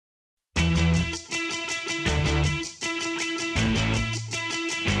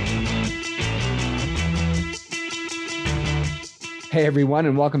Hey everyone,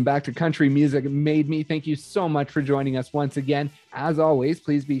 and welcome back to Country Music Made Me. Thank you so much for joining us once again. As always,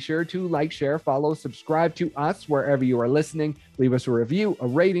 please be sure to like, share, follow, subscribe to us wherever you are listening. Leave us a review, a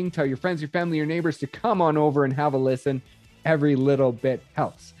rating, tell your friends, your family, your neighbors to come on over and have a listen. Every little bit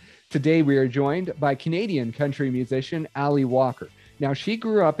helps. Today we are joined by Canadian country musician Ali Walker. Now, she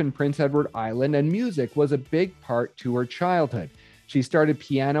grew up in Prince Edward Island, and music was a big part to her childhood. She started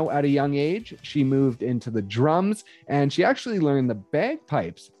piano at a young age. She moved into the drums, and she actually learned the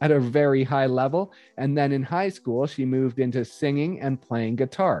bagpipes at a very high level. And then in high school, she moved into singing and playing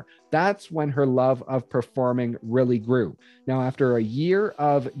guitar. That's when her love of performing really grew. Now, after a year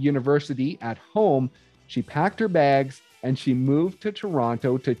of university at home, she packed her bags and she moved to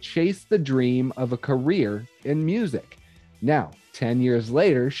Toronto to chase the dream of a career in music. Now, 10 years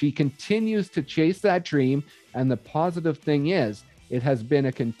later, she continues to chase that dream. And the positive thing is, it has been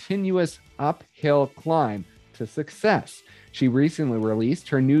a continuous uphill climb to success. She recently released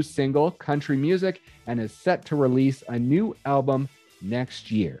her new single, Country Music, and is set to release a new album next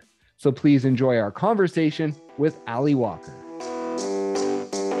year. So please enjoy our conversation with Ali Walker.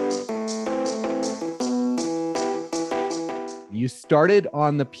 You started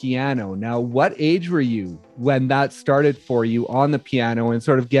on the piano. Now, what age were you when that started for you on the piano and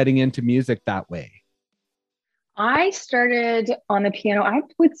sort of getting into music that way? I started on the piano, I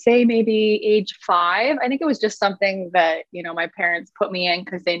would say maybe age 5. I think it was just something that, my parents put me in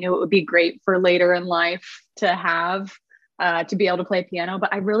because they knew it would be great for later in life to have, to be able to play piano,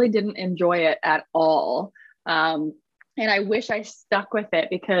 but I really didn't enjoy it at all. And I wish I stuck with it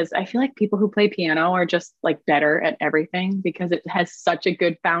because I feel like people who play piano are just like better at everything because it has such a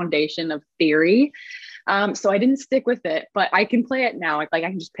good foundation of theory. So I didn't stick with it, but I can play it now. Like I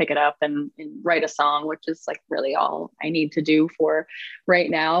can just pick it up and write a song, which is like really all I need to do for right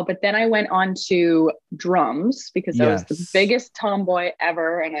now. But then I went on to drums because I was the Yes. biggest tomboy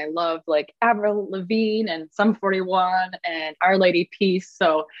ever. And I loved like Avril Lavigne and Sum 41 and Our Lady Peace.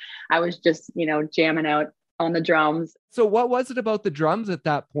 So I was just, jamming out on the drums. So what was it about the drums at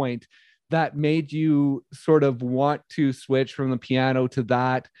that point that made you sort of want to switch from the piano to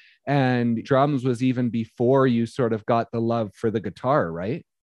that? And drums was even before you sort of got the love for the guitar, right?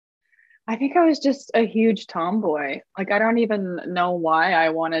 I think I was just a huge tomboy. Like, I don't even know why I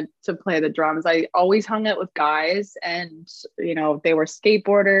wanted to play the drums. I always hung out with guys, and, they were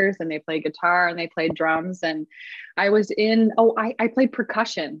skateboarders and they played guitar and they played drums. And I played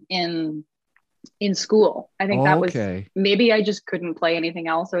percussion in school. I think that was Okay. maybe I just couldn't play anything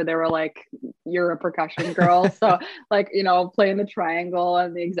else, or they were like, you're a percussion girl. So like, playing the triangle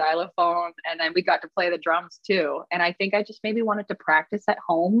and the xylophone. And then we got to play the drums too. And I think I just maybe wanted to practice at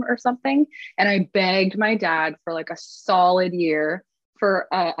home or something. And I begged my dad for like a solid year for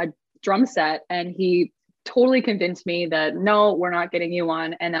a drum set. And he totally convinced me that no, we're not getting you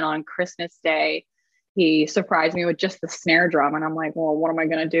one. And then on Christmas Day, he surprised me with just the snare drum. And I'm like, well, what am I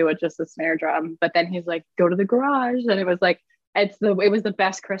going to do with just the snare drum? But then he's like, go to the garage. And it was like, it was the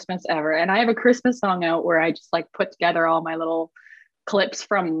best Christmas ever. And I have a Christmas song out where I just like put together all my little clips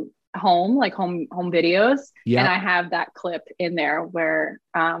from home, like home videos. And Yep. I have that clip in there where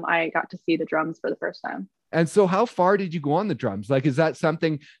I got to see the drums for the first time. And so how far did you go on the drums? Like, is that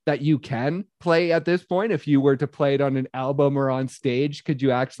something that you can play at this point? If you were to play it on an album or on stage, could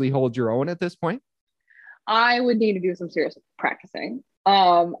you actually hold your own at this point? I would need to do some serious practicing.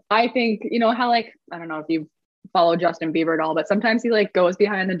 I think, how like, I don't know if you follow Justin Bieber at all, but sometimes he like goes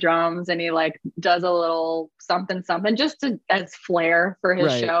behind the drums and he like does a little something, something just as flair for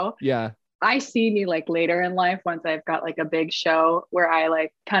his Right. show. Yeah. I see me like later in life once I've got like a big show where I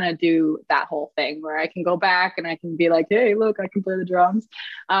like kind of do that whole thing where I can go back and I can be like, hey, look, I can play the drums.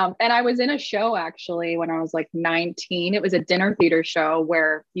 And I was in a show actually when I was like 19. It was a dinner theater show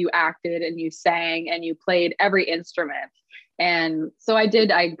where you acted and you sang and you played every instrument. And so I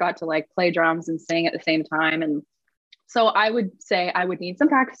got to like play drums and sing at the same time. And so I would say I would need some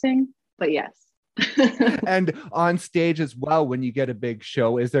practicing, but yes. And on stage as well, when you get a big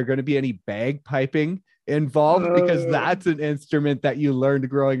show, is there going to be any bagpiping involved? Because Oh. that's an instrument that you learned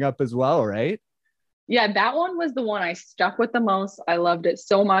growing up as well, right? Yeah, that one was the one I stuck with the most. I loved it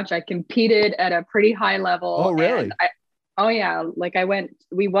so much. I competed at a pretty high Oh, level and really? oh yeah, like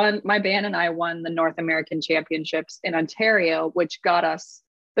we won, my band and I won the North American Championships in Ontario, which got us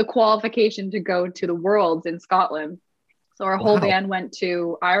the qualification to go to the Worlds in Scotland. So our whole Wow. band went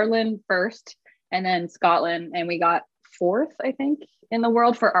to Ireland first and then Scotland, and we got fourth, I think, in the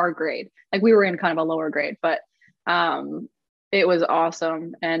world for our grade. Like we were in kind of a lower grade, but um, it was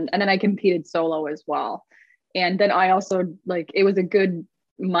awesome. And then I competed solo as well. And then I also like it was a good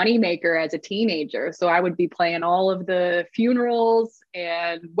moneymaker as a teenager. So I would be playing all of the funerals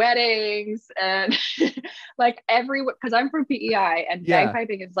and weddings and like because I'm from PEI, and Yeah.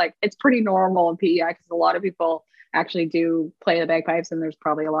 bagpiping is like, it's pretty normal in PEI because a lot of people actually do play the bagpipes, and there's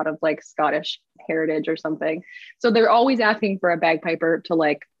probably a lot of like Scottish heritage or something. So they're always asking for a bagpiper to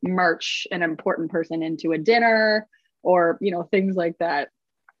like march an important person into a dinner or, you know, things like that.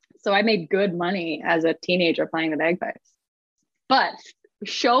 So I made good money as a teenager playing the bagpipes. But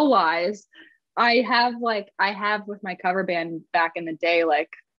show wise, I have with my cover band back in the day, like,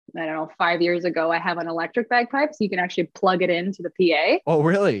 I don't know, 5 years ago, I have an electric bagpipe. So you can actually plug it into the PA. Oh,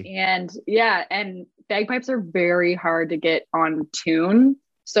 really? And yeah, and bagpipes are very hard to get on tune.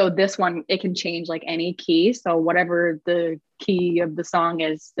 So this one, it can change like any key. So whatever the key of the song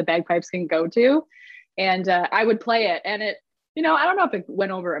is, the bagpipes can go to. And I would play it, and it, you know, I don't know if it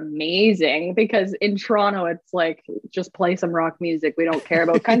went over amazing, because in Toronto, it's like, just play some rock music. We don't care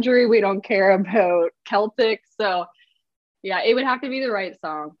about country. We don't care about Celtic. So yeah, it would have to be the right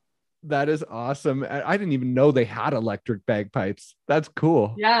song. That is awesome. I didn't even know they had electric bagpipes. That's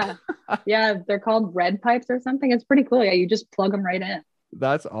cool. Yeah. Yeah. They're called red pipes or something. It's pretty cool. Yeah. You just plug them right in.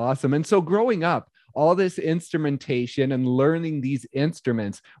 That's awesome. And so growing up, all this instrumentation and learning these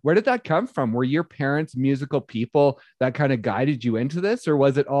instruments, where did that come from? Were your parents musical people that kind of guided you into this, or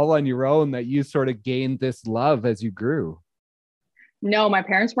was it all on your own that you sort of gained this love as you grew? No, my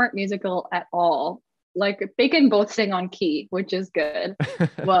parents weren't musical at all. Like, they can both sing on key, which is good.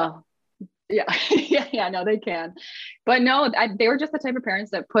 Well, yeah, yeah, no, they can. But no, they were just the type of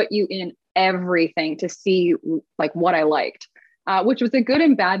parents that put you in everything to see like what I liked, which was a good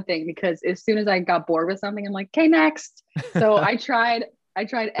and bad thing, because as soon as I got bored with something, I'm like, okay, next. So I tried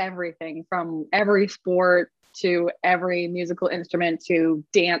everything, from every sport to every musical instrument to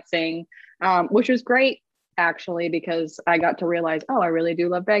dancing, which was great actually, because I got to realize, oh, I really do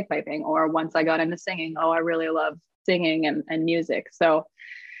love bagpiping. Or once I got into singing, oh, I really love singing and music. So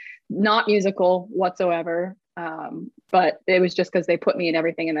not musical whatsoever. But it was just because they put me in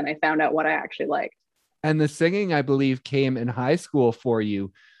everything, and then I found out what I actually liked. And the singing, I believe, came in high school for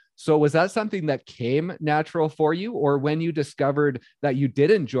you. So was that something that came natural for you? Or when you discovered that you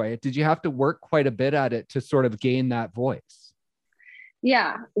did enjoy it, did you have to work quite a bit at it to sort of gain that voice?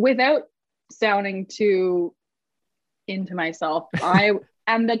 Yeah, without sounding too into myself, I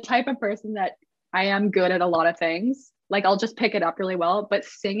am the type of person that I am good at a lot of things. Like, I'll just pick it up really well, but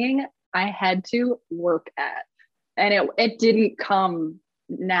singing, I had to work at, and it didn't come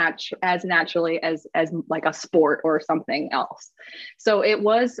as naturally as like a sport or something else. So it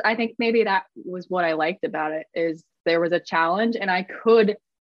was, I think maybe that was what I liked about it, is there was a challenge, and I could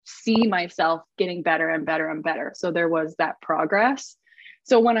see myself getting better and better and better. So there was that progress.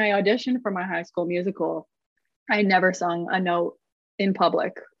 So when I auditioned for my high school musical, I never sung a note in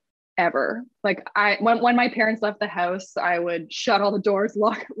public ever. Like, when my parents left the house, I would shut all the doors,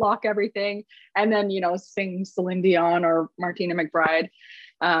 lock everything, and then, you know, sing Celine Dion or Martina McBride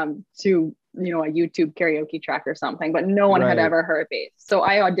to, you know, a YouTube karaoke track or something, but no one had Right. ever heard me. So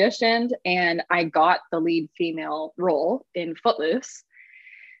I auditioned, and I got the lead female role in Footloose.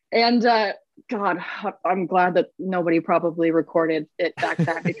 And God, I'm glad that nobody probably recorded it back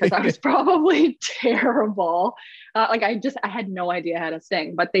then, because I was probably terrible. Like, I had no idea how to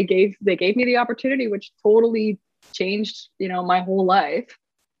sing, but they gave me the opportunity, which totally changed, you know, my whole life.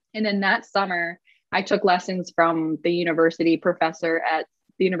 And then that summer, I took lessons from the university professor at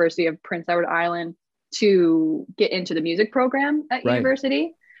the University of Prince Edward Island to get into the music program at Right.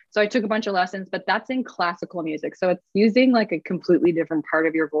 university. So I took a bunch of lessons, but that's in classical music. So it's using like a completely different part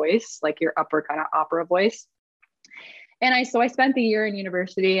of your voice, like your upper kind of opera voice. And I spent the year in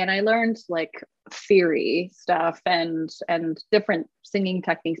university, and I learned like theory stuff and different singing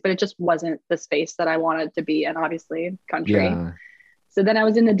techniques, but it just wasn't the space that I wanted to be in, obviously, country. Yeah. So then I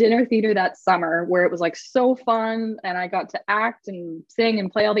was in the dinner theater that summer, where it was like so fun, and I got to act and sing and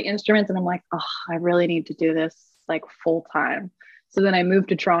play all the instruments. And I'm like, oh, I really need to do this like full time. So then I moved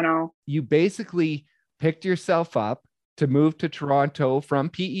to Toronto. You basically picked yourself up to move to Toronto from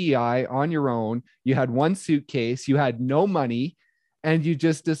PEI on your own. You had one suitcase, you had no money, and you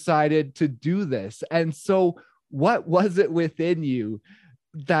just decided to do this. And so, what was it within you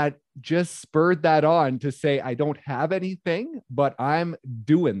that just spurred that on to say, I don't have anything, but I'm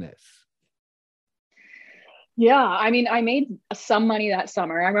doing this? Yeah, I mean, I made some money that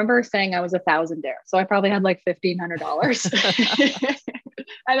summer. I remember saying I was a thousandaire, so I probably had like $1,500,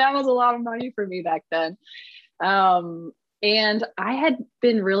 and that was a lot of money for me back then. And I had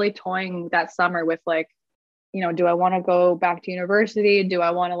been really toying that summer with like, you know, do I want to go back to university? Do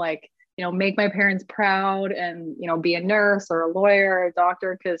I want to like make my parents proud and, be a nurse or a lawyer or a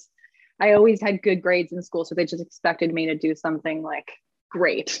doctor. Cause I always had good grades in school. So they just expected me to do something like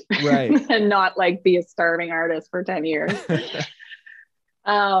great, Right. and not like be a starving artist for 10 years.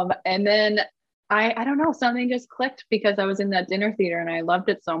 And then I don't know, something just clicked because I was in that dinner theater and I loved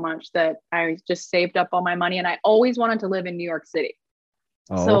it so much that I just saved up all my money, and I always wanted to live in New York City.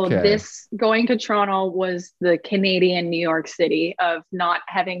 So Okay. this going to Toronto was the Canadian New York City of not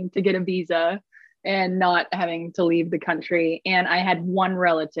having to get a visa and not having to leave the country. And I had one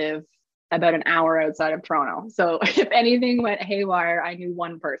relative about an hour outside of Toronto. So if anything went haywire, I knew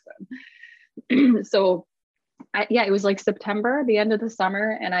one person. So it was like September, the end of the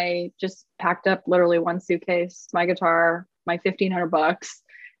summer. And I just packed up literally one suitcase, my guitar, my $1,500,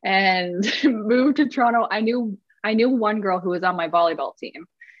 and moved to Toronto. I knew one girl who was on my volleyball team,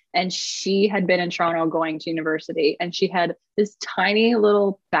 and she had been in Toronto going to university, and she had this tiny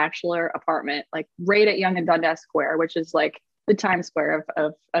little bachelor apartment, like right at Yonge and Dundas Square, which is like the Times Square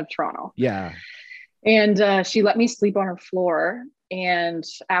of Toronto. Yeah. And she let me sleep on her floor. And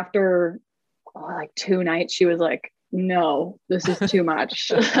after like 2 nights, she was like, no, this is too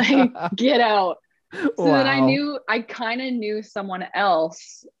much. Like, get out. So Wow. then I kind of knew someone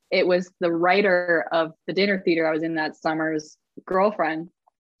else. It was the writer of the dinner theater I was in that summer's girlfriend.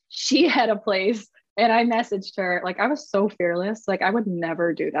 She had a place, and I messaged her. Like, I was so fearless. Like, I would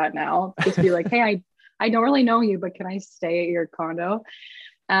never do that now. Just be like, hey, I don't really know you, but can I stay at your condo?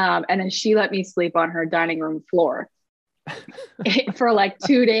 And then she let me sleep on her dining room floor for like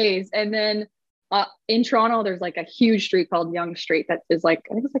 2 days. And then in Toronto, there's like a huge street called Yonge Street that is like,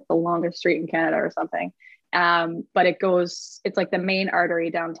 I think it's like the longest street in Canada or something. But it's like the main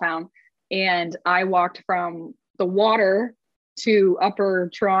artery downtown. And I walked from the water to Upper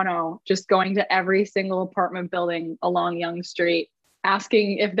Toronto, just going to every single apartment building along Yonge Street,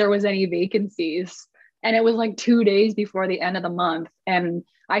 asking if there was any vacancies. And it was like 2 days before the end of the month. And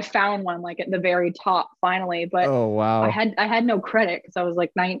I found one like at the very top finally, but oh, wow. I had no credit because I was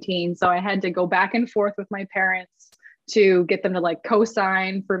like 19. So I had to go back and forth with my parents to get them to like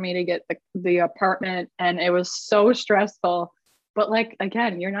co-sign for me to get the apartment. And it was so stressful. But like,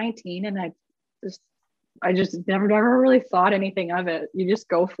 again, you're 19, and I just never really thought anything of it. You just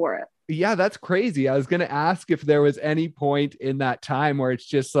go for it. Yeah, that's crazy. I was going to ask if there was any point in that time where it's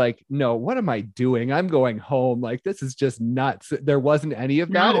just like, no, what am I doing? I'm going home. Like, this is just nuts. There wasn't any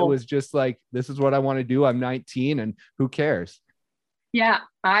of that. No. It was just like, this is what I want to do. I'm 19 and who cares? Yeah,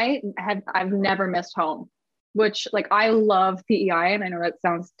 I've never missed home, which like I love PEI. And I know that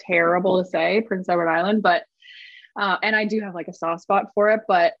sounds terrible to say, Prince Edward Island, but and I do have like a soft spot for it,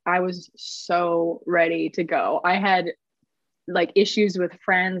 but I was so ready to go. I had like issues with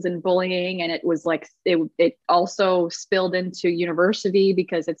friends and bullying, and it was like it also spilled into university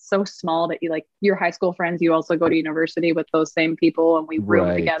because it's so small that you like your high school friends, you also go to university with those same people, and we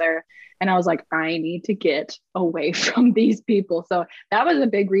roomed together. And I was like, I need to get away from these people. So that was a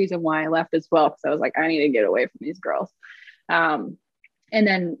big reason why I left as well, because I was like, I need to get away from these girls. And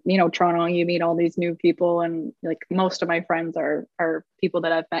then, Toronto, you meet all these new people, and like most of my friends are people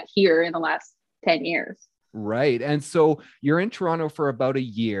that I've met here in the last 10 years. Right. And so you're in Toronto for about a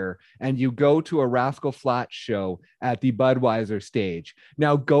year, and you go to a Rascal Flatts show at the Budweiser stage.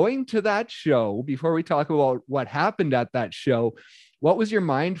 Now, going to that show, before we talk about what happened at that show, what was your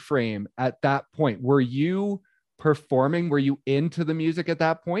mind frame at that point? Were you performing? Were you into the music at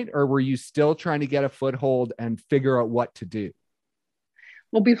that point, or were you still trying to get a foothold and figure out what to do?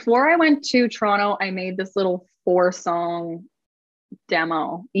 Well, before I went to Toronto, I made this little 4-song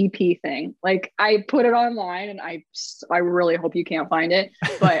demo EP thing. Like, I put it online, and I really hope you can't find it,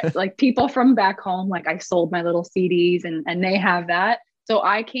 but like people from back home, like I sold my little CDs and they have that. So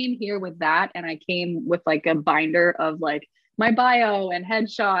I came here with that, and I came with like a binder of like my bio and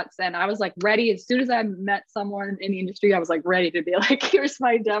headshots, and I was like ready. As soon as I met someone in the industry, I was like ready to be like, here's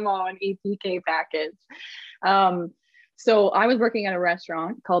my demo and EPK package. So I was working at a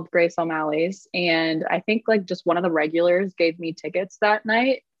restaurant called Grace O'Malley's, and I think like just one of the regulars gave me tickets that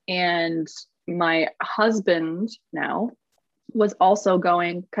night. And my husband now was also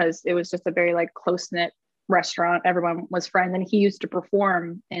going because it was just a very like close-knit restaurant. Everyone was friends, and he used to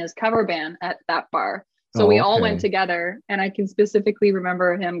perform in his cover band at that bar. So we all went together, and I can specifically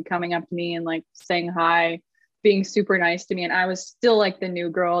remember him coming up to me and like saying hi, being super nice to me. And I was still like the new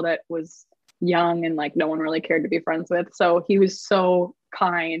girl that was young and like no one really cared to be friends with. So he was so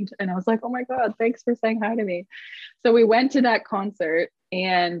kind, and I was like, oh my God, thanks for saying hi to me. So we went to that concert,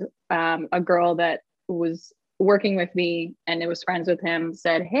 and a girl that was working with me and it was friends with him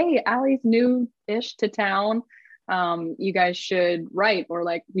said, hey, Allie's new-ish to town. you guys should write, or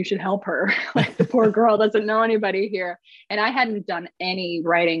like you should help her. Like the poor girl doesn't know anybody here. And I hadn't done any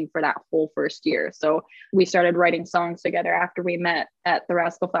writing for that whole first year. So we started writing songs together after we met at the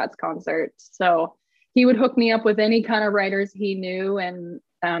Rascal Flatts concert. So he would hook me up with any kind of writers he knew. And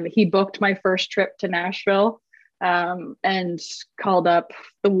he booked my first trip to Nashville, and called up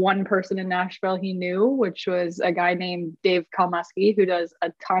the one person in Nashville he knew, which was a guy named Dave Kalmusky, who does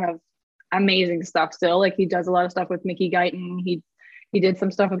a ton of amazing stuff still. Like he does a lot of stuff with Mickey Guyton. He did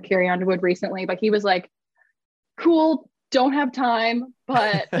some stuff with Carrie Underwood recently, but he was like, cool, don't have time,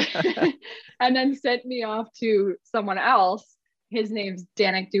 but and then sent me off to someone else. His name's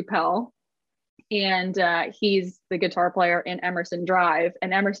Danik Dupel, and he's the guitar player in Emerson Drive.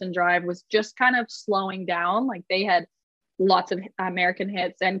 And Emerson Drive was just kind of slowing down. Like they had lots of American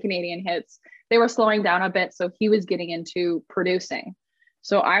hits and Canadian hits. They were slowing down a bit, so he was getting into producing.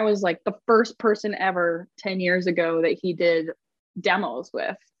 So I was like the first person ever 10 years ago that he did demos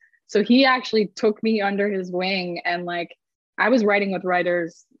with. So he actually took me under his wing, and like I was writing with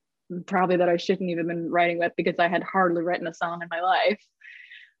writers probably that I shouldn't even been writing with, because I had hardly written a song in my life.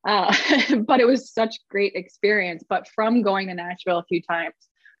 But it was such great experience. But from going to Nashville a few times,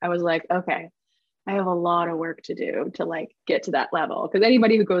 I was like, okay, I have a lot of work to do to like get to that level. Because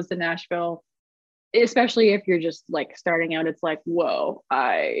anybody who goes to Nashville, especially if you're just like starting out, it's like, whoa,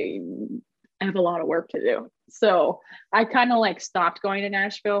 I have a lot of work to do. So I kind of like stopped going to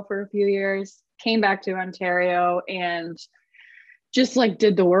Nashville for a few years, came back to Ontario, and just like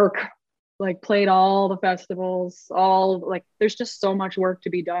did the work, like played all the festivals, all like there's just so much work to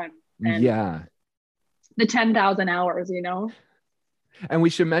be done. And yeah. The 10,000 hours, you know? And we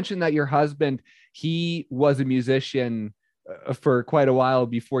should mention that your husband, he was a musician for quite a while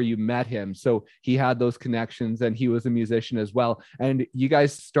before you met him. So he had those connections, and he was a musician as well. And you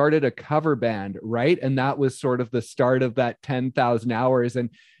guys started a cover band, right? And that was sort of the start of that 10,000 hours. And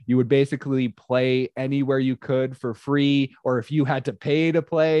you would basically play anywhere you could for free, or if you had to pay to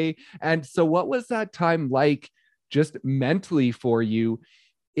play. And so what was that time like just mentally for you,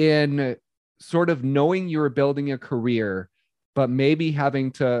 in sort of knowing you were building a career, but maybe having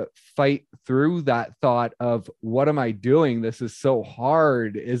to fight through that thought of, what am I doing? This is so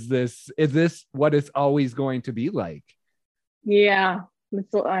hard. Is this what it's always going to be like? Yeah.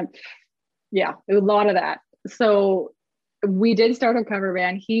 Yeah, a lot of that. So we did start a cover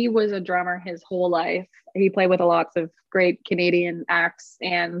band. He was a drummer his whole life. He played with lots of great Canadian acts,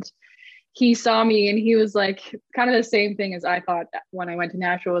 and he saw me and he was like, kind of the same thing as I thought when I went to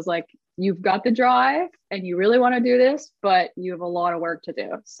Nashville, was like, you've got the drive and you really want to do this, but you have a lot of work to do.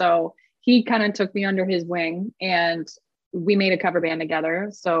 So he kind of took me under his wing, and we made a cover band together.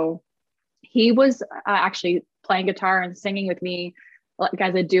 So he was actually playing guitar and singing with me like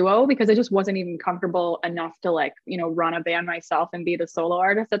as a duo, because I just wasn't even comfortable enough to like, you know, run a band myself and be the solo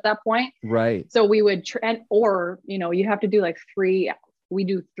artist at that point. Right. So we would, or, you know, you have to do like we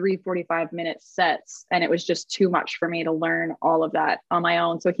do 3 45-minute sets, and it was just too much for me to learn all of that on my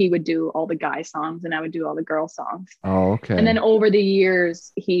own. So he would do all the guy songs and I would do all the girl songs. Oh, okay. And then over the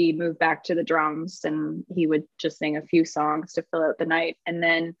years, he moved back to the drums, and he would just sing a few songs to fill out the night. And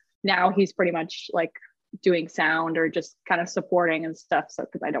then now he's pretty much like doing sound or just kind of supporting and stuff. So,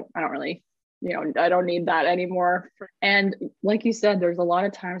 cause I don't really, you know, I don't need that anymore. And like you said, there's a lot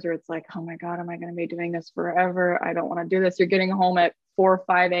of times where it's like, oh my God, am I going to be doing this forever? I don't want to do this. You're getting home at 4 or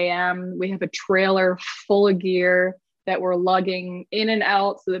 5 a.m. We have a trailer full of gear that we're lugging in and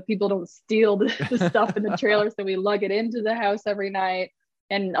out so that people don't steal the stuff in the trailer. So we lug it into the house every night.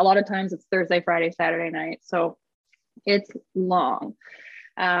 And a lot of times it's Thursday, Friday, Saturday night. So it's long.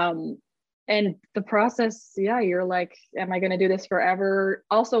 And the process, yeah, you're like, am I going to do this forever?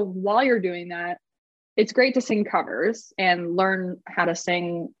 Also, while you're doing that, it's great to sing covers and learn how to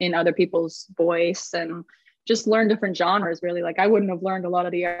sing in other people's voice and just learn different genres, really. Like I wouldn't have learned a lot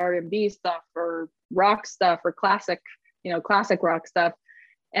of the R&B stuff or rock stuff or classic rock stuff.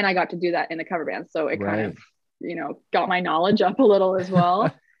 And I got to do that in the cover band. So it kind of, you know, got my knowledge up a little as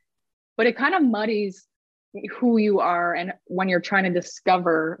well. But it kind of muddies who you are and when you're trying to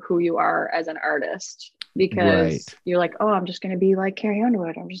discover who you are as an artist, because you're like, oh, I'm just going to be like Carrie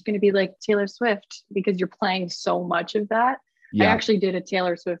Underwood. I'm just going to be like Taylor Swift, because you're playing so much of that. Yeah. I actually did a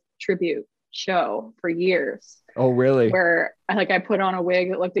Taylor Swift tribute show for years. Oh, really? Where I put on a wig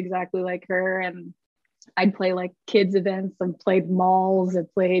that looked exactly like her, and I'd play like kids events and played malls and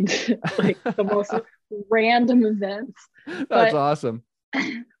played like the most random events. That's awesome.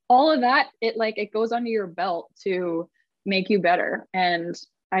 All of that, it goes under your belt to make you better. And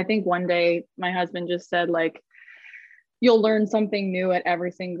I think one day my husband just said, like, you'll learn something new at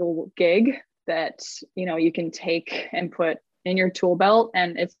every single gig. that, you know, you can take and put in your tool belt.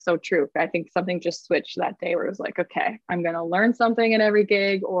 And it's so true. I think something just switched that day where it was like, okay, I'm going to learn something in every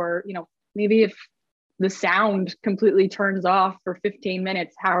gig. Or, you know, maybe if the sound completely turns off for 15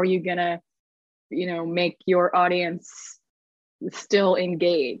 minutes, how are you going to, you know, make your audience still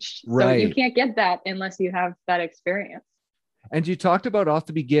engaged? Right. So you can't get that unless you have that experience. And you talked about off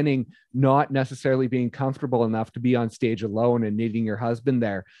the beginning, not necessarily being comfortable enough to be on stage alone and needing your husband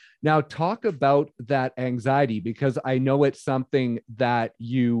there. Now, talk about that anxiety, because I know it's something that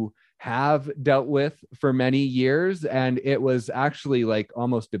you have dealt with for many years, and it was actually like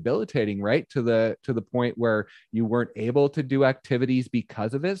almost debilitating, right? To the point where you weren't able to do activities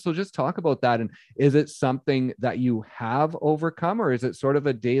because of it. So just talk about that. And is it something that you have overcome, or is it sort of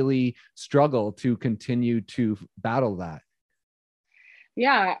a daily struggle to continue to battle that?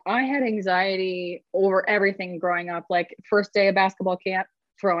 Yeah, I had anxiety over everything growing up. Like first day of basketball camp,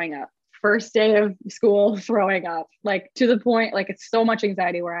 throwing up. First day of school, throwing up. Like to the point, like it's so much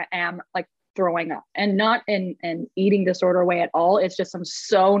anxiety where I am like throwing up, and not in an eating disorder way at all. It's just I'm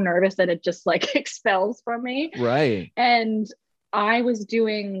so nervous that it just like expels from me. Right. And I was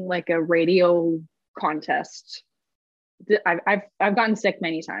doing like a radio contest. I've gotten sick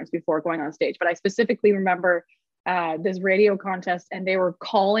many times before going on stage, but I specifically remember this radio contest, and they were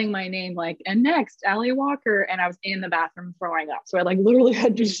calling my name like, and next Ali Walker, and I was in the bathroom throwing up. So I like literally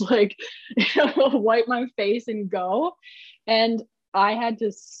had to just like, you know, wipe my face and go. And I had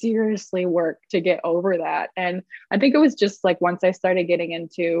to seriously work to get over that. And I think it was just like once I started getting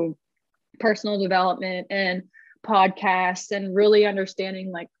into personal development and podcasts and really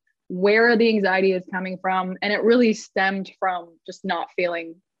understanding like where the anxiety is coming from, and it really stemmed from just not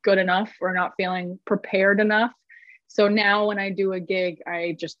feeling good enough or not feeling prepared enough. So now when I do a gig,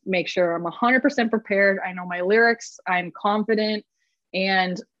 I just make sure I'm 100% prepared. I know my lyrics, I'm confident,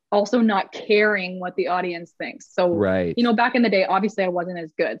 and also not caring what the audience thinks. So, Right. you know, back in the day, obviously I wasn't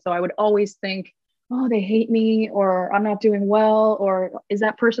as good. So I would always think, oh, they hate me, or I'm not doing well, or is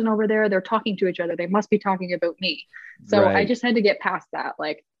that person over there? They're talking to each other. They must be talking about me. So I Right. just had to get past that.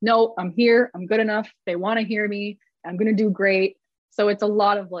 Like, no, I'm here. I'm good enough. They want to hear me. I'm going to do great. So it's a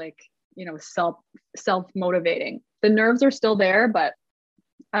lot of like, you know, self motivating. The nerves are still there, but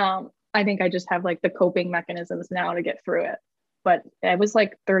I think I just have like the coping mechanisms now to get through it. But it was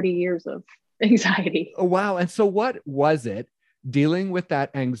like 30 years of anxiety. Oh, wow. And so what was it dealing with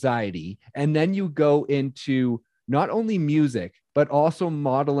that anxiety? And then you go into not only music, but also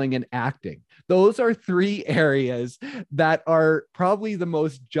modeling and acting. Those are three areas that are probably the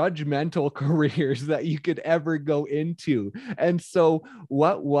most judgmental careers that you could ever go into. And so,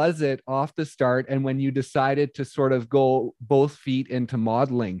 what was it off the start? And when you decided to sort of go both feet into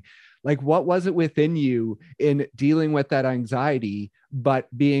modeling, like what was it within you in dealing with that anxiety, but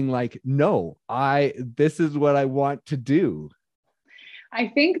being like, no, this is what I want to do? I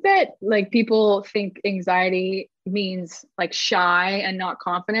think that like people think anxiety means like shy and not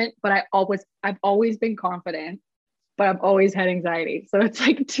confident, but I've always been confident, but I've always had anxiety. So it's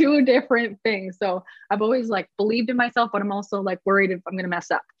like two different things. So I've always like believed in myself, but I'm also like worried if I'm going to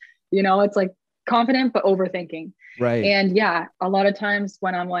mess up. You know, it's like confident, but overthinking. Right. And yeah, a lot of times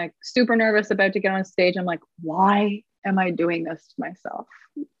when I'm like super nervous about to get on stage, I'm like, why am I doing this to myself?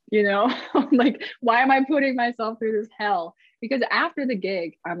 You know, like, why am I putting myself through this hell? Because after the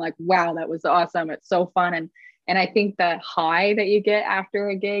gig, I'm like, wow, that was awesome. It's so fun. And I think the high that you get after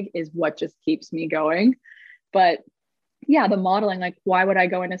a gig is what just keeps me going. But yeah, the modeling, like, why would I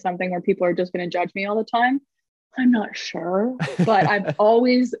go into something where people are just going to judge me all the time? I'm not sure, but I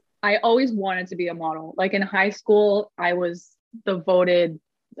always wanted to be a model. Like in high school, I was the voted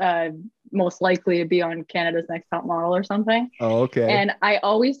most likely to be on Canada's Next Top Model or something. Oh, okay. And I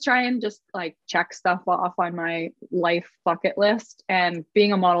always try and just like check stuff off on my life bucket list. And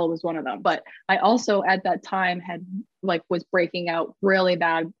being a model was one of them. But I also at that time had like was breaking out really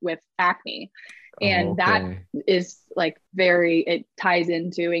bad with acne. And that is like it ties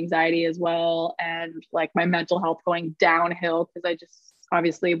into anxiety as well. And like my mental health going downhill because I just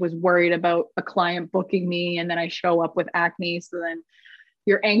obviously was worried about a client booking me and then I show up with acne. So then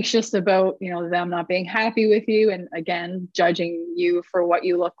you're anxious about, you know, them not being happy with you and again, judging you for what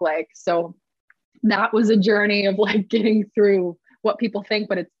you look like. So that was a journey of like getting through what people think,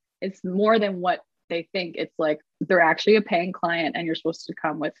 but it's more than what they think. It's like they're actually a paying client and you're supposed to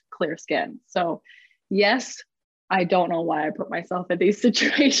come with clear skin. So yes, I don't know why I put myself in these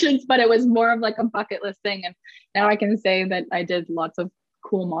situations, but it was more of like a bucket list thing. And now I can say that I did lots of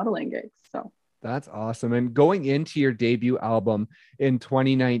cool modeling gigs. So that's awesome. And going into your debut album in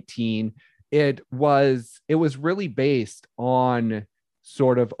 2019, it was really based on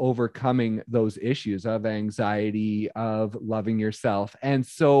sort of overcoming those issues of anxiety, of loving yourself. And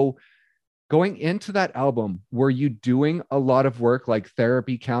so going into that album, were you doing a lot of work like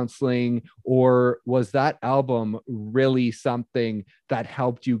therapy, counseling, or was that album really something that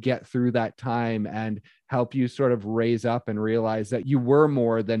helped you get through that time and help you sort of raise up and realize that you were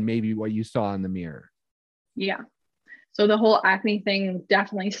more than maybe what you saw in the mirror? Yeah. So the whole acne thing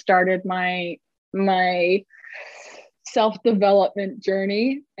definitely started my self-development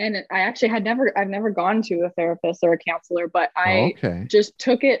journey. And I've never gone to a therapist or a counselor, but I Okay. just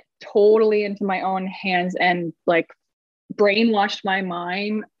took it totally into my own hands and like brainwashed my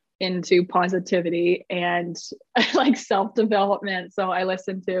mind into positivity and like self-development. So I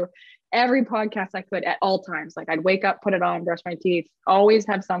listened to every podcast I could at all times. Like I'd wake up, put it on, brush my teeth, always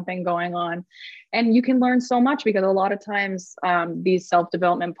have something going on. And you can learn so much because a lot of times these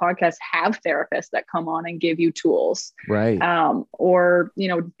self-development podcasts have therapists that come on and give you tools. Right. Or, you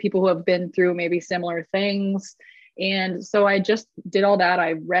know, people who have been through maybe similar things. And so I just did all that.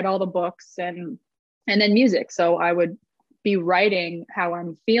 I read all the books and then music. So I would be writing how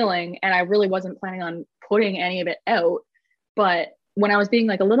I'm feeling. And I really wasn't planning on putting any of it out. But when I was being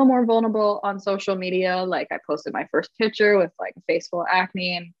like a little more vulnerable on social media, like I posted my first picture with like a face full of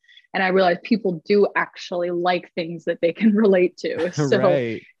acne, and I realized people do actually like things that they can relate to. So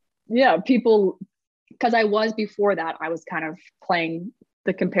Right. yeah, people, because I was before that, I was kind of playing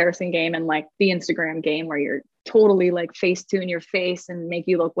the comparison game and like the Instagram game where you're totally like face tune your face and make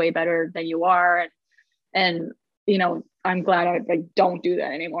you look way better than you are. And you know, I'm glad I don't do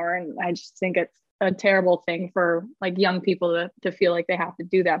that anymore. And I just think it's a terrible thing for like young people to feel like they have to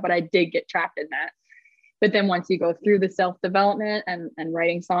do that. But I did get trapped in that. But then once you go through the self-development and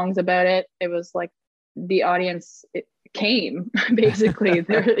writing songs about it, it was like the audience it came basically.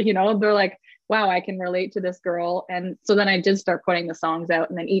 They're like, wow, I can relate to this girl. And so then I did start putting the songs out,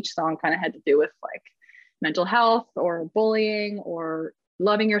 and then each song kind of had to do with like mental health or bullying or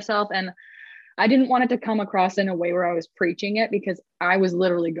loving yourself. And I didn't want it to come across in a way where I was preaching it, because I was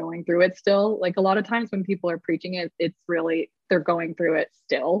literally going through it still. Like a lot of times when people are preaching it, it's really, they're going through it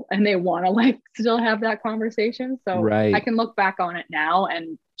still and they want to like still have that conversation. So I Right. can look back on it now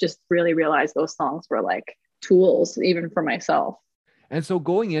and just really realize those songs were like tools even for myself. And so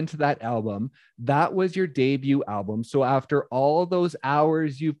going into that album, that was your debut album. So after all those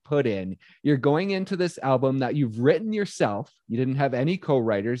hours you've put in, you're going into this album that you've written yourself. You didn't have any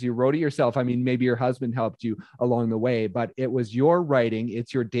co-writers. You wrote it yourself. I mean, maybe your husband helped you along the way, but it was your writing.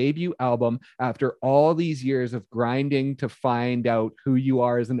 It's your debut album after all these years of grinding to find out who you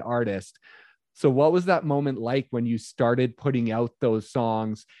are as an artist. So what was that moment like when you started putting out those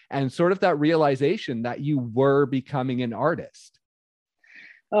songs and sort of that realization that you were becoming an artist?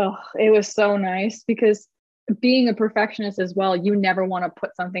 Oh, it was so nice because being a perfectionist as well, you never want to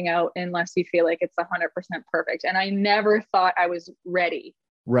put something out unless you feel like it's 100% perfect. And I never thought I was ready.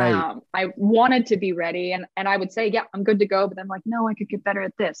 Right. I wanted to be ready, and I would say, yeah, I'm good to go. But I'm like, no, I could get better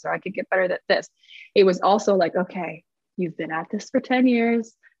at this, or I could get better at this. It was also like, okay, you've been at this for 10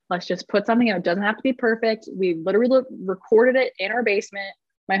 years. Let's just put something out. It doesn't have to be perfect. We literally recorded it in our basement.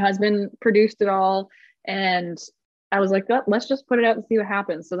 My husband produced it all. And I was like, let's just put it out and see what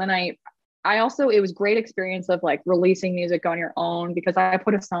happens. So then I also, it was great experience of like releasing music on your own, because I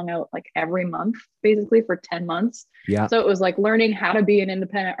put a song out like every month, basically for 10 months. Yeah. So it was like learning how to be an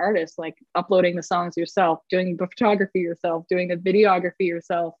independent artist, like uploading the songs yourself, doing the photography yourself, doing the videography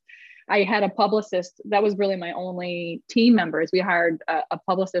yourself. I had a publicist. That was really my only team members. We hired a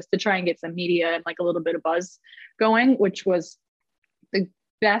publicist to try and get some media and like a little bit of buzz going, which was the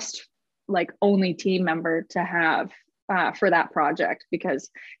best, like only team member to have for that project, because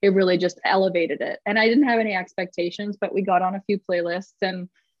it really just elevated it. And I didn't have any expectations, but we got on a few playlists. And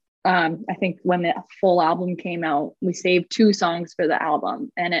I think when the full album came out, we saved 2 songs for the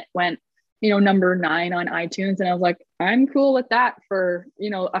album, and it went, number 9 on iTunes. And I was like, I'm cool with that for,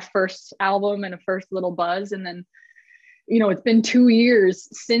 a first album and a first little buzz. And then, it's been 2 years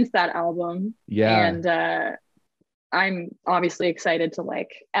since that album. Yeah. And I'm obviously excited to like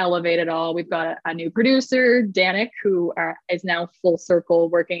elevate it all. We've got a new producer, Danik, who is now full circle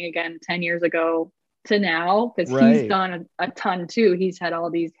working again 10 years ago to now, because he's Right. done a ton too. He's had all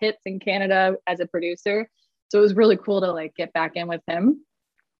these hits in Canada as a producer. So it was really cool to like get back in with him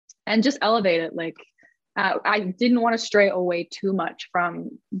and just elevate it. Like I didn't want to stray away too much from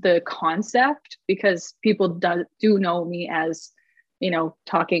the concept, because people do know me as,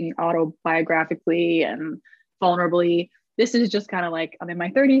 talking autobiographically and vulnerably. This is just kind of like, I'm in my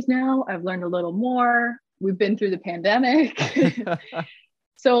 30s now. I've learned a little more. We've been through the pandemic.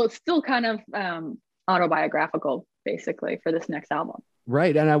 So it's still kind of autobiographical, basically, for this next album.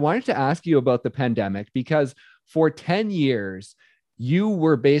 Right. And I wanted to ask you about the pandemic because for 10 years, you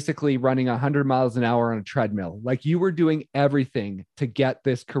were basically running 100 miles an hour on a treadmill. Like you were doing everything to get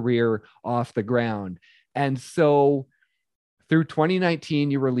this career off the ground. And so through 2019,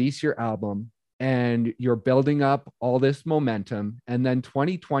 you release your album and you're building up all this momentum. And then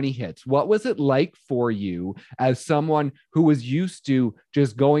 2020 hits. What was it like for you as someone who was used to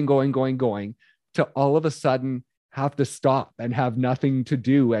just going, to all of a sudden have to stop and have nothing to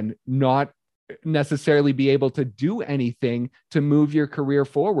do and not necessarily be able to do anything to move your career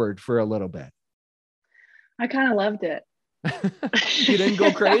forward for a little bit? I kind of loved it. You didn't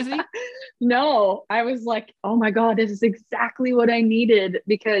go crazy? No, I was like, oh my God, this is exactly what I needed,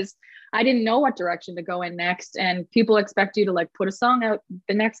 because I didn't know what direction to go in next. And people expect you to like put a song out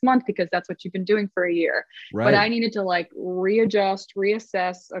the next month because that's what you've been doing for a year. Right. But I needed to like readjust,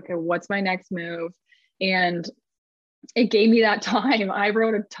 reassess, okay, what's my next move? And it gave me that time. I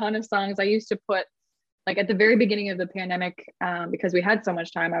wrote a ton of songs. I used to put, like at the very beginning of the pandemic, because we had so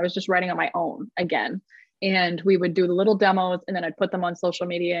much time, I was just writing on my own again. And we would do the little demos and then I'd put them on social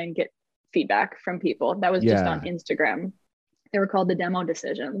media and get feedback from people. That was just on Instagram. They were called the demo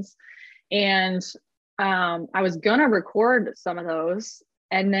decisions. And I was gonna record some of those.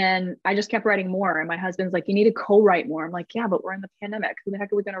 And then I just kept writing more. And my husband's like, you need to co-write more. I'm like, yeah, but we're in the pandemic. Who the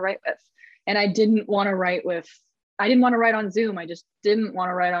heck are we gonna write with? And I didn't want to write on Zoom. I just didn't want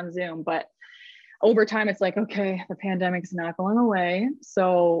to write on Zoom. But over time, it's like, okay, the pandemic's not going away.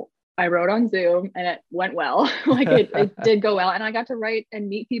 So I wrote on Zoom and it went well. Like it did go well. And I got to write and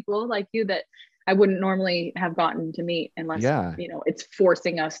meet people like you that I wouldn't normally have gotten to meet unless, it's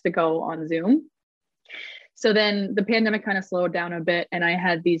forcing us to go on Zoom. So then the pandemic kind of slowed down a bit. And I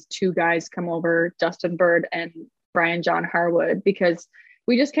had these two guys come over, Justin Bird and Brian John Harwood, because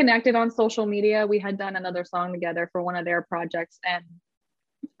we just connected on social media. We had done another song together for one of their projects.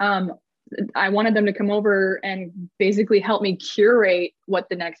 And I wanted them to come over and basically help me curate what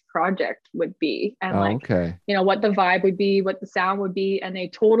the next project would be. And what the vibe would be, what the sound would be. And they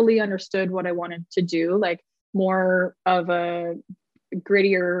totally understood what I wanted to do, like more of a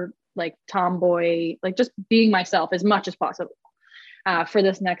grittier, like tomboy, like just being myself as much as possible for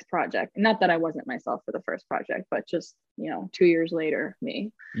this next project. Not that I wasn't myself for the first project, but just, 2 years later,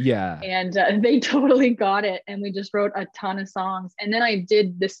 me. Yeah. And they totally got it. And we just wrote a ton of songs. And then I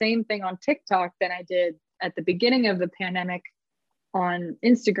did the same thing on TikTok that I did at the beginning of the pandemic on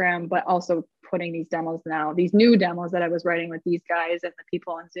Instagram, but also putting these demos now, these new demos that I was writing with these guys and the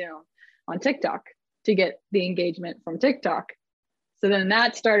people on Zoom on TikTok to get the engagement from TikTok. So then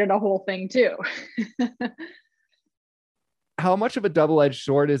that started a whole thing too. How much of a double-edged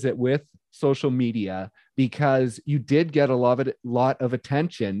sword is it with social media? Because you did get a lot of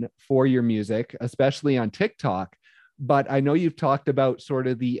attention for your music, especially on TikTok. But I know you've talked about sort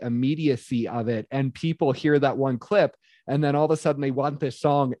of the immediacy of it, and people hear that one clip and then all of a sudden they want this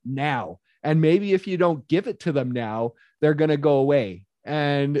song now. And maybe if you don't give it to them now, they're going to go away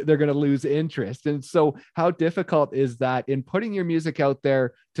and they're going to lose interest. And so how difficult is that in putting your music out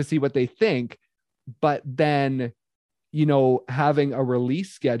there to see what they think, but then having a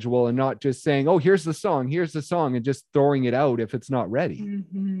release schedule and not just saying, oh, here's the song, and just throwing it out if it's not ready.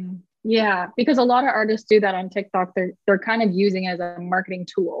 Mm-hmm. Yeah, because a lot of artists do that on TikTok. They're kind of using it as a marketing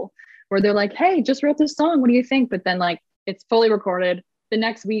tool where they're like, hey, just wrote this song. What do you think? But then like it's fully recorded. The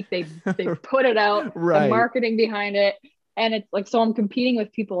next week they put it out, right. The marketing behind it. And it's like, so I'm competing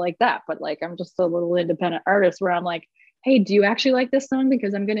with people like that, but like, I'm just a little independent artist where I'm like, hey, do you actually like this song?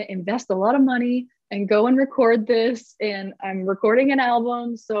 Because I'm going to invest a lot of money and go and record this, and I'm recording an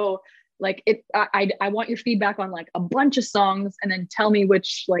album. So like I want your feedback on like a bunch of songs and then tell me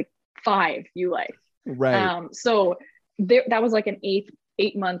which like 5 you like. Right. So that was like an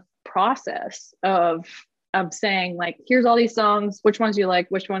 8-month process of saying like, here's all these songs, which ones you like,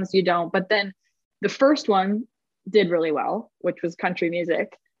 which ones you don't. But then the first one did really well, which was country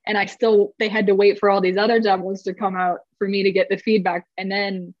music. And they had to wait for all these other demos to come out for me to get the feedback. And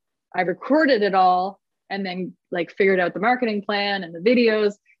then I recorded it all and then like figured out the marketing plan and the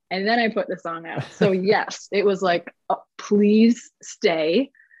videos. And then I put the song out. So yes, it was like, oh, please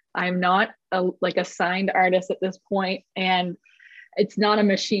stay. I'm not a signed artist at this point. And it's not a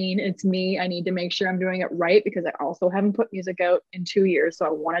machine. It's me. I need to make sure I'm doing it right because I also haven't put music out in 2 years. So I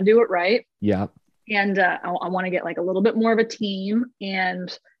want to do it right. Yeah. And I want to get like a little bit more of a team,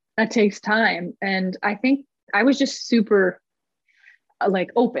 and that takes time. And I think I was just super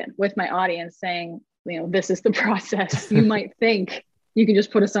like open with my audience saying, this is the process. You might think you can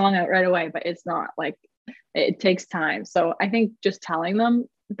just put a song out right away, but it's not. Like it takes time. So I think just telling them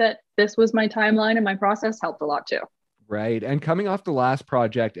that this was my timeline and my process helped a lot too. Right. And coming off the last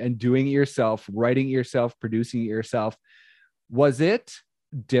project and doing it yourself, writing it yourself, producing it yourself, was it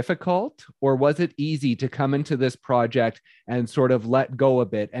difficult or was it easy to come into this project and sort of let go a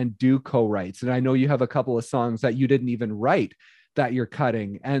bit and do co-writes? And I know you have a couple of songs that you didn't even write that you're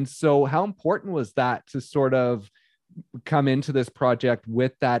cutting. And so how important was that to sort of come into this project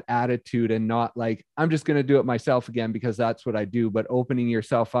with that attitude and not like, I'm just going to do it myself again because that's what I do, but opening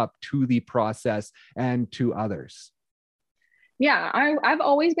yourself up to the process and to others? Yeah, I've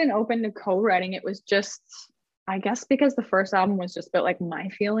always been open to co-writing. It was just, I guess, because the first album was just about like my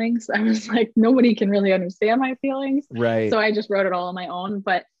feelings. I was like, nobody can really understand my feelings. Right. So I just wrote it all on my own.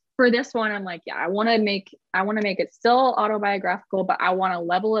 But for this one, I'm like, yeah, I want to make it still autobiographical, but I want to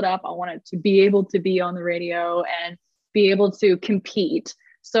level it up. I want it to be able to be on the radio and be able to compete.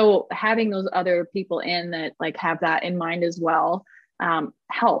 So having those other people in that like have that in mind as well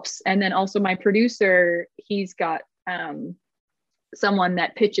helps. And then also my producer, he's got someone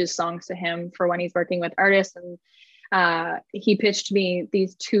that pitches songs to him for when he's working with artists. And he pitched me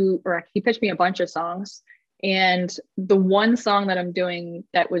a bunch of songs. And the one song that I'm doing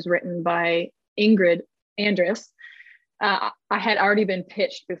that was written by Ingrid Andress, I had already been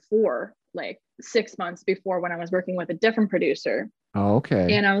pitched before, like 6 months before when I was working with a different producer. Oh,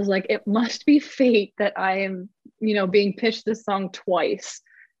 okay. And I was like, it must be fate that I am, being pitched this song twice.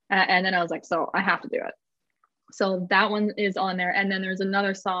 And then I was like, so I have to do it. So that one is on there. And then there's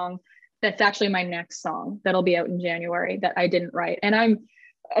another song that's actually my next song that'll be out in January that I didn't write. And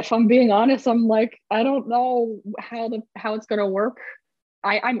if I'm being honest, I'm like, I don't know how it's going to work.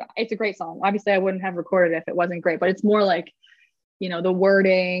 It's a great song. Obviously I wouldn't have recorded it if it wasn't great, but it's more like, the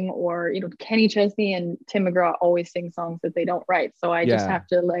wording or, Kenny Chesney and Tim McGraw always sing songs that they don't write. So I just have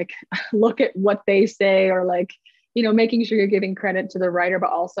to like look at what they say or like, making sure you're giving credit to the writer,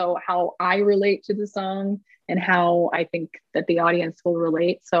 but also how I relate to the song and how I think that the audience will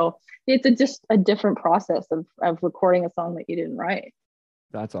relate. So it's just a different process of recording a song that you didn't write.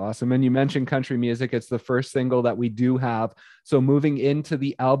 That's awesome. And you mentioned country music. It's the first single that we do have. So moving into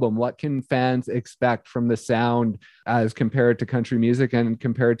the album, what can fans expect from the sound as compared to country music and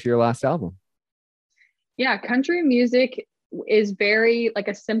compared to your last album? Yeah, country music is very like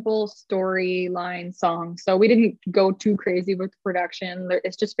a simple storyline song. So we didn't go too crazy with the production.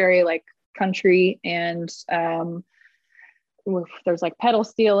 It's just very like country, and there's like pedal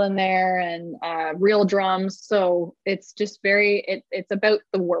steel in there and real drums. So it's just it's about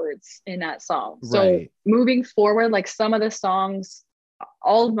the words in that song. Right. So moving forward, like some of the songs,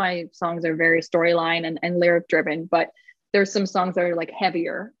 all of my songs are very storyline and lyric driven, but there's some songs that are like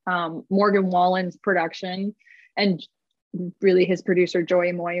heavier. Morgan Wallen's production and really his producer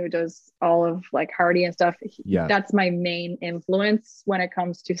Joey Moy, who does all of like Hardy and stuff. Yeah, that's my main influence when it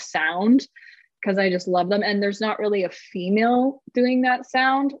comes to sound, because I just love them. And there's not really a female doing that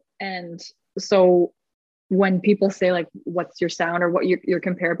sound. And so when people say like, what's your sound or what you're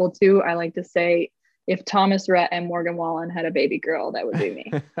comparable to, I like to say, if Thomas Rhett and Morgan Wallen had a baby girl, that would be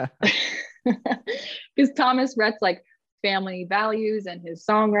me. Because Thomas Rhett's like family values and his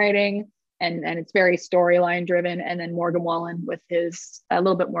songwriting, and it's very storyline driven. And then Morgan Wallen with his a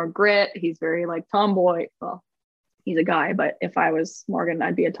little bit more grit. He's very like tomboy. Well, he's a guy, but if I was Morgan,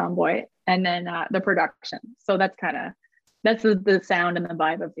 I'd be a tomboy. And then the production. So that's the sound and the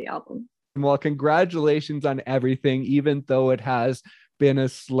vibe of the album. Well, congratulations on everything, even though it has been a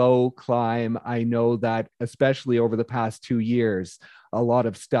slow climb. I know that especially over the past 2 years, a lot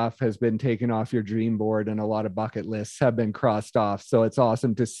of stuff has been taken off your dream board and a lot of bucket lists have been crossed off. So it's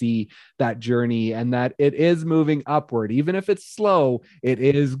awesome to see that journey and that it is moving upward. Even if it's slow, it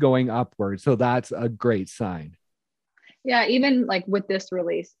is going upward. So that's a great sign. Yeah, even like with this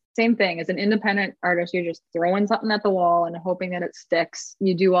release, same thing. As an independent artist, you're just throwing something at the wall and hoping that it sticks.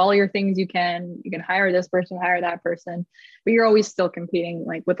 You do all your things you can. You can hire this person, hire that person, but you're always still competing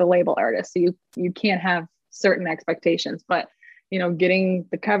like with a label artist. So you can't have certain expectations. But getting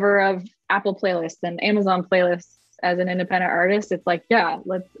the cover of Apple playlists and Amazon playlists as an independent artist, it's like, yeah,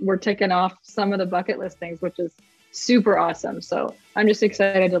 we're ticking off some of the bucket list things, which is super awesome. So I'm just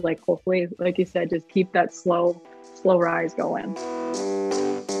excited to like, hopefully, like you said, just keep that slow rise going.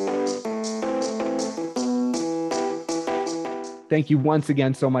 Thank you once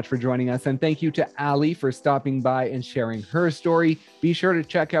again so much for joining us. And thank you to Ali for stopping by and sharing her story. Be sure to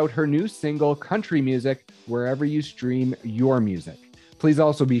check out her new single, Country Music, wherever you stream your music. Please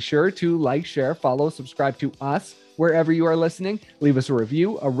also be sure to like, share, follow, subscribe to us wherever you are listening. Leave us a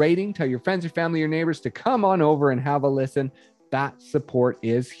review, a rating, tell your friends, your family, your neighbors to come on over and have a listen. That support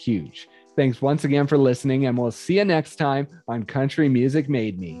is huge. Thanks once again for listening, and we'll see you next time on Country Music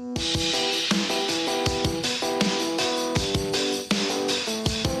Made Me.